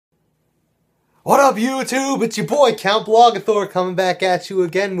What up, YouTube? It's your boy, Count Blogathor, coming back at you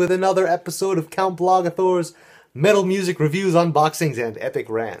again with another episode of Count Blogathor's metal music reviews, unboxings, and epic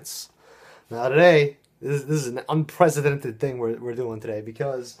rants. Now today, this is an unprecedented thing we're doing today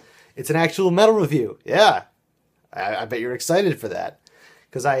because it's an actual metal review. Yeah, I bet you're excited for that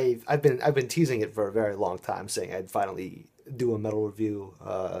because I've been teasing it for a very long time, saying I'd finally do a metal review.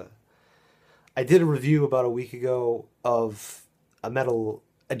 I did a review about a week ago of a metal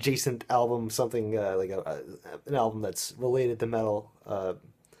adjacent album, something like an album that's related to metal.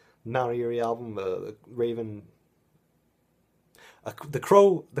 Mount Eerie album, Raven, the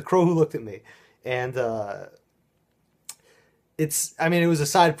Crow Who Looked at Me, and it was a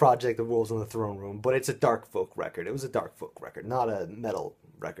side project of Wolves in the Throne Room, but it's a dark folk record. It was a dark folk record, not a metal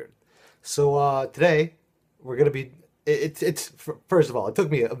record. So today we're gonna be. It's first of all, it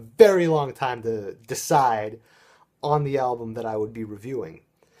took me a very long time to decide on the album that I would be reviewing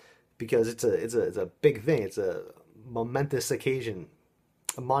because it's a big thing. It's a momentous occasion,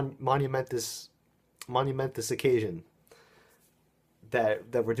 a monumentous occasion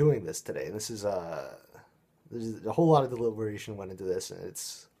that we're doing this today. And this is there's a whole lot of deliberation went into this, and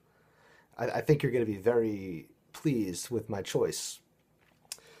I think you're going to be very pleased with my choice.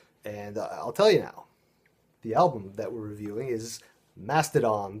 And I'll tell you now, the album that we're reviewing is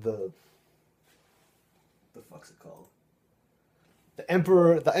Mastodon, the fuck's it called? The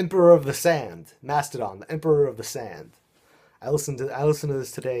Emperor of the Sand. Mastodon, the Emperor of the Sand. I listened to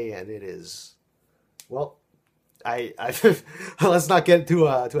this today, and it is, well, I let's not get too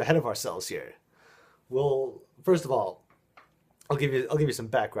ahead of ourselves here. Well, first of all, I'll give you some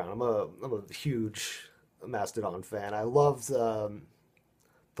background. I'm a huge Mastodon fan. I loved the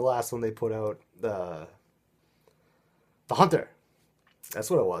last one they put out, the Hunter.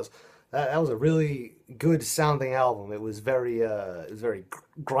 That's what it was. That was a really good sounding album. It was very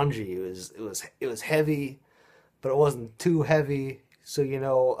grungy. It was heavy, but it wasn't too heavy. So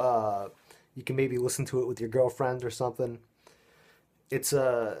you can maybe listen to it with your girlfriend or something. It's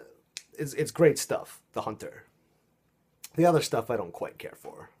great stuff. The Hunter. The other stuff I don't quite care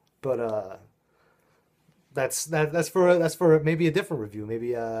for, but that's for maybe a different review.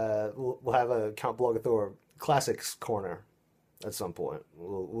 Maybe we'll have a Count Blogathor Classics corner at some point.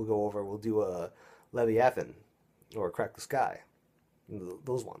 We'll go over. We'll do a Leviathan or Crack the Sky.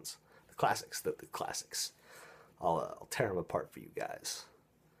 Those ones, the classics, the classics. I'll tear them apart for you guys.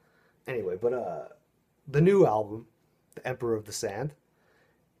 Anyway, but the new album, The Emperor of the Sand,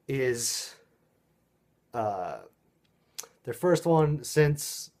 is their first one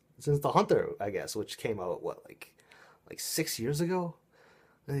since The Hunter, I guess, which came out like 6 years ago.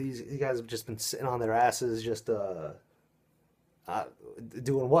 These guys have just been sitting on their asses, just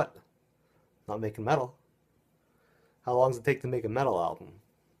doing what? Not making metal. How long does it take to make a metal album?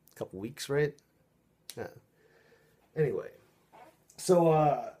 A couple weeks, right? Yeah. Anyway,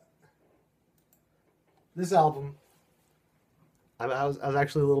 so this album, I was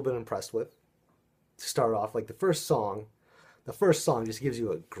actually a little bit impressed with. To start off, like the first song just gives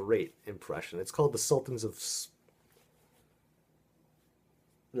you a great impression. It's called The Sultan's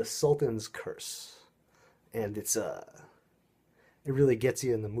Curse, and it really gets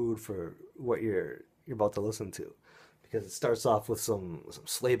you in the mood for what you're about to listen to, because it starts off with some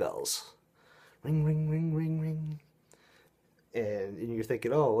sleigh bells, ring ring ring ring ring, and you're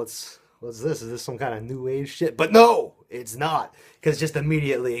thinking, oh, what's this? Is this some kind of new age shit? But no, it's not, because just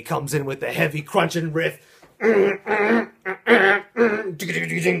immediately it comes in with the heavy crunching riff, that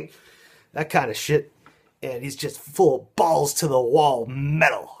kind of shit, and he's just full balls to the wall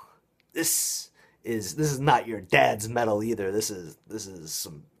metal. This is not your dad's metal either. This is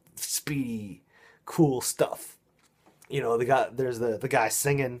some speedy, cool stuff. There's the guy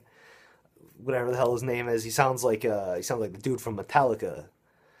singing, whatever the hell his name is. He sounds like the dude from Metallica.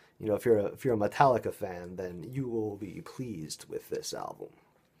 If you're a Metallica fan, then you will be pleased with this album.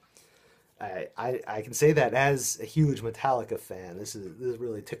 I can say that as a huge Metallica fan. This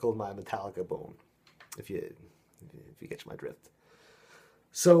really tickled my Metallica bone, if you get my drift.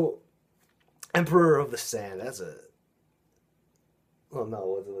 So, Emperor of the Sand. That's a. Oh no!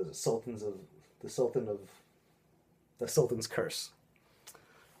 What was it? The Sultan's Curse.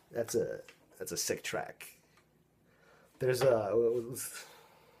 That's a sick track. There's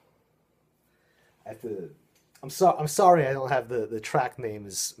I'm sorry I don't have the track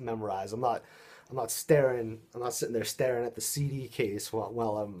names memorized. I'm not sitting there staring at the CD case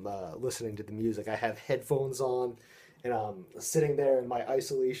while I'm listening to the music. I have headphones on, and I'm sitting there in my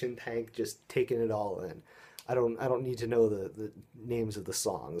isolation tank, just taking it all in. I don't need to know the names of the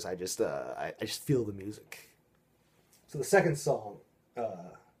songs. I just feel the music. So the second song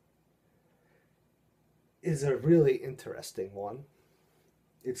is a really interesting one.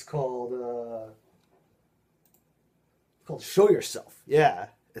 It's called "Show Yourself." Yeah,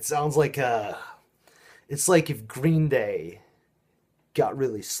 it sounds like it's like if Green Day got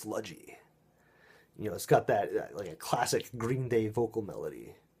really sludgy. You know, it's got that like a classic Green Day vocal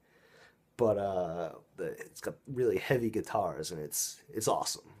melody, but it's got really heavy guitars, and it's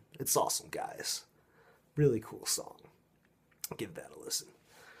awesome. It's awesome, guys. Really cool song. Give that a listen.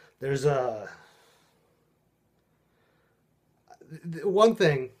 There's one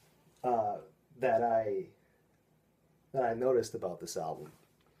thing uh, that I noticed about this album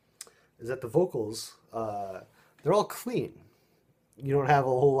is that the vocals they're all clean. You don't have a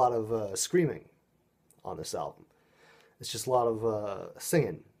whole lot of screaming on this album. It's just a lot of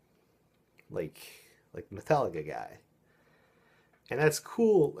singing, like Metallica guy, and that's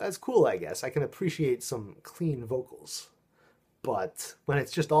cool. That's cool, I guess. I can appreciate some clean vocals, but when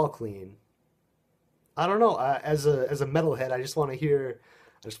it's just all clean, I don't know. As a metalhead, I just want to hear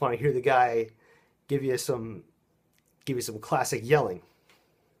the guy give you some classic yelling.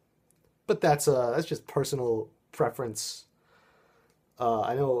 But that's just personal preference.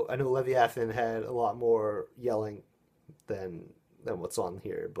 I know Leviathan had a lot more yelling than what's on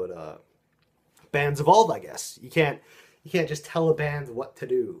here, but bands evolve, I guess. You can't just tell a band what to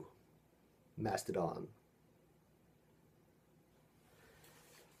do. Mastodon.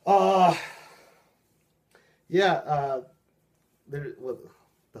 Uh yeah, what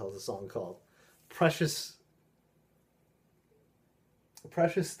the hell's the song called? Precious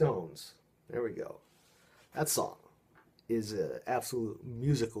Precious Stones. There we go. That song is an absolute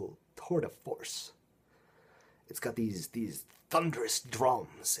musical tour de force. It's got these thunderous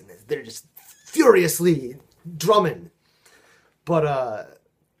drums, and they're just furiously drumming. But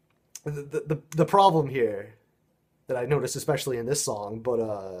the problem here that I noticed, especially in this song,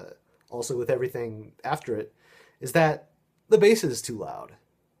 but also with everything after it, is that the bass is too loud.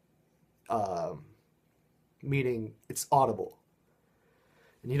 Meaning it's audible,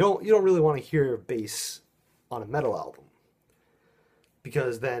 and you don't really want to hear bass on a metal album,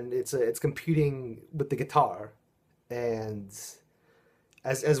 because then it's competing with the guitar, and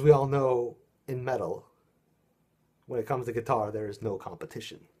as we all know, in metal, when it comes to guitar, there is no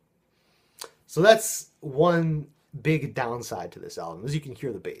competition. So that's one big downside to this album, is you can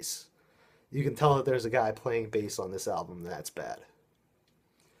hear the bass. You can tell that there's a guy playing bass on this album, and that's bad.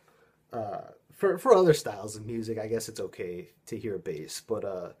 For other styles of music, I guess it's okay to hear bass,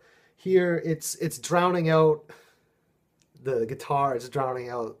 but here it's drowning out the guitar, it's drowning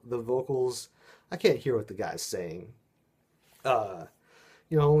out the vocals. I can't hear what the guy's saying.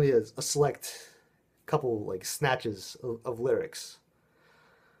 Only a select couple like snatches of lyrics,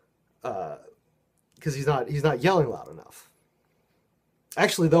 because he's not yelling loud enough.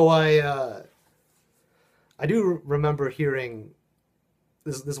 Actually, though, I do remember hearing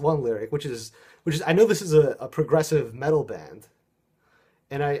this one lyric, which is I know this is a progressive metal band,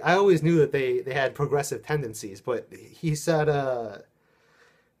 and I always knew that they had progressive tendencies, but he said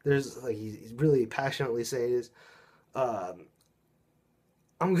there's like he's really passionately saying I'm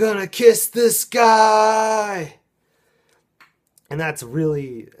gonna kiss this guy, and that's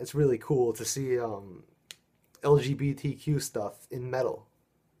really cool to see LGBTQ stuff in metal.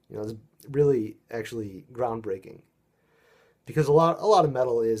 It's really actually groundbreaking, because a lot of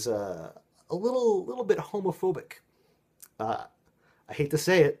metal is a little bit homophobic. I hate to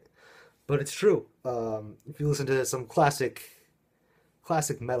say it, but it's true. If you listen to some classic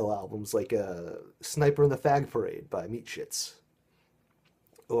metal albums like "Sniper in the Fag Parade" by Meat Shits,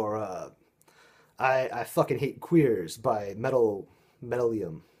 or I fucking hate queers by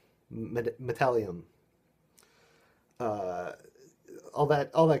Metallium, all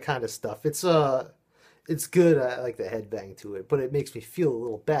that kind of stuff. It's good. I like the headbang to it, but it makes me feel a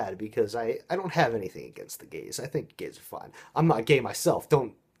little bad, because I don't have anything against the gays. I think gays are fine. I'm not gay myself.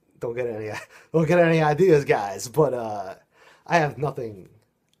 Don't get any ideas, guys. But I have nothing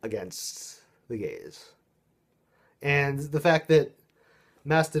against the gays, and the fact that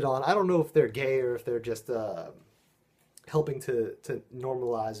Mastodon, I don't know if they're gay or if they're just helping to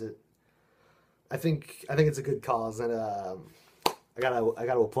normalize it. I think it's a good cause, and I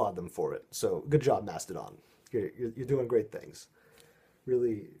gotta applaud them for it. So good job, Mastodon. You're doing great things.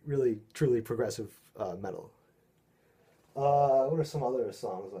 Really, really, truly progressive metal. What are some other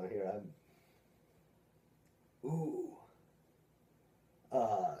songs on here?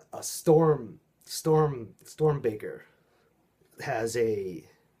 A Stormbaker has a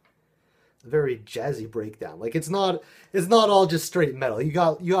very jazzy breakdown. Like it's not all just straight metal. You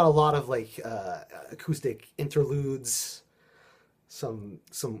got a lot of like acoustic interludes, some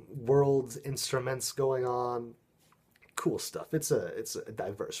world instruments going on. Cool stuff. It's a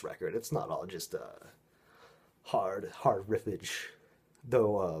diverse record. It's not all just hard riffage,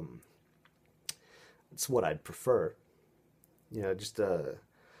 though. It's what I'd prefer. Just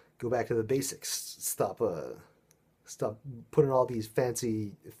go back to the basics. Stop putting all these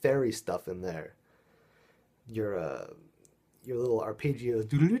fancy fairy stuff in there. Your little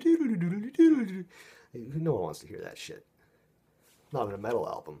arpeggios. No one wants to hear that shit. Not in a metal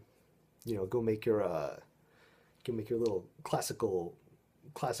album. Go make your little classical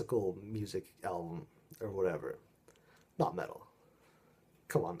music album or whatever. Not metal.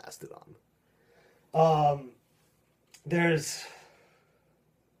 Come on, Mastodon. There's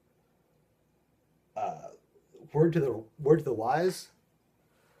Word to the Wise.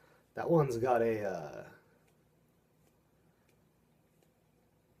 That one's got a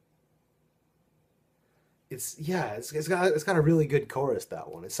it's got a really good chorus, that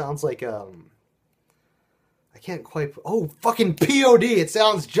one. It sounds like I can't quite, oh, fucking POD. It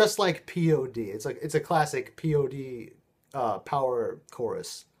sounds just like POD. It's a classic POD power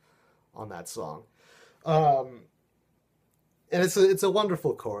chorus on that song. And it's a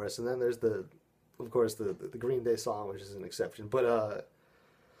wonderful chorus, and then there's of course the Green Day song, which is an exception. But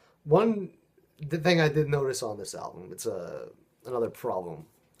the thing I did notice on this album, it's another problem,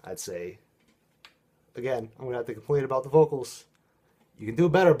 I'd say. Again, I'm gonna have to complain about the vocals. You can do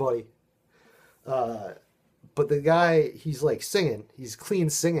better, buddy. But the guy, he's like singing. He's clean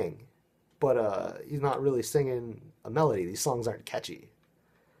singing, but he's not really singing a melody. These songs aren't catchy.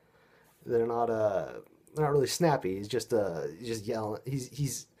 They're not really snappy. He's just yelling.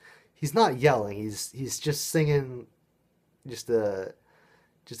 He's not yelling. He's just singing, just a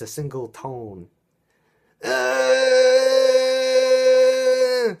single tone.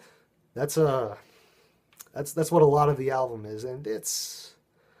 That's what a lot of the album is, and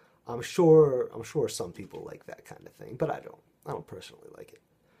I'm sure some people like that kind of thing, but I don't personally like it.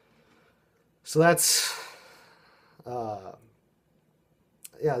 So that's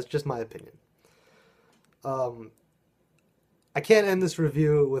it's just my opinion. I can't end this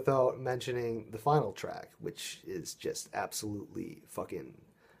review without mentioning the final track, which is just absolutely fucking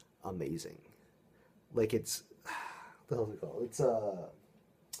amazing. Like, what the hell is it called? It's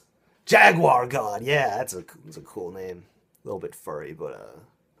Jaguar God. Yeah, that's a cool name. A little bit furry, but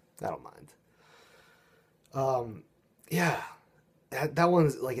I don't mind. Yeah, that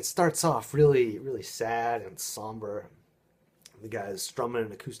one's like, it starts off really, really sad and somber. The guy's strumming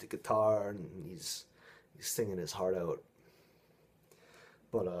an acoustic guitar and he's singing his heart out.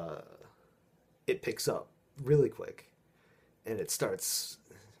 But it picks up really quick, and it starts.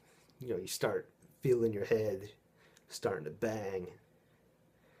 You start feeling your head starting to bang,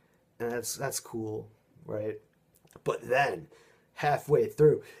 and that's cool, right? But then halfway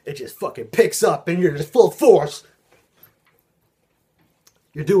through, it just fucking picks up, and you're just full force.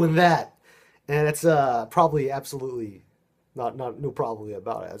 You're doing that, and it's probably absolutely no probably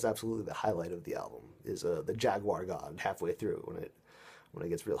about it. It's absolutely the highlight of the album is the Jaguar God halfway through when it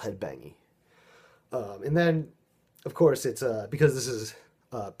gets real headbangy. And then, of course, it's because this is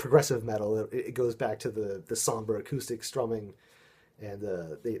progressive metal. It goes back to the somber acoustic strumming, and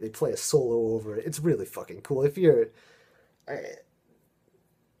they play a solo over it. It's really fucking cool. If you're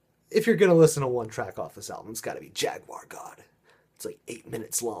gonna listen to one track off this album, it's got to be Jaguar God. It's like 8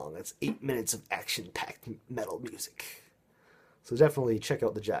 minutes long. That's 8 minutes of action-packed metal music. So definitely check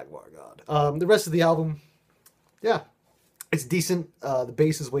out the Jaguar God. The rest of the album, yeah, it's decent. The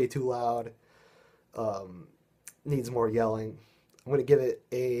bass is way too loud. Needs more yelling. I'm going to give it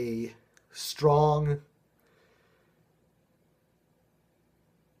a strong...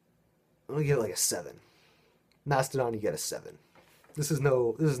 I'm going to give it like a 7. Mastodon, you get a 7. This is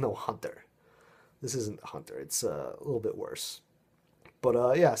no Hunter. This isn't Hunter. It's a little bit worse.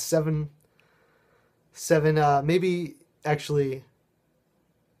 But yeah, 7. Maybe actually,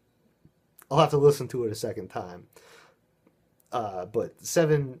 I'll have to listen to it a second time. But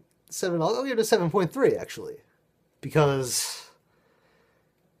 7. I'll give it a 7.3 actually, because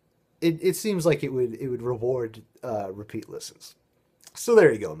it seems like it would reward repeat listens. So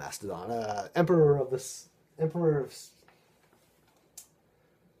there you go, Mastodon. Emperor of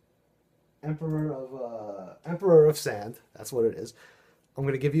Sand. That's what it is. I'm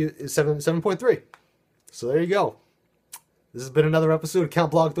gonna give you 7.3. So there you go. This has been another episode of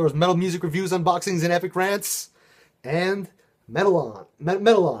Count Blogathor's Metal Music Reviews, Unboxings, and Epic Rants. And metal on,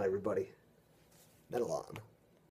 everybody. Metal on.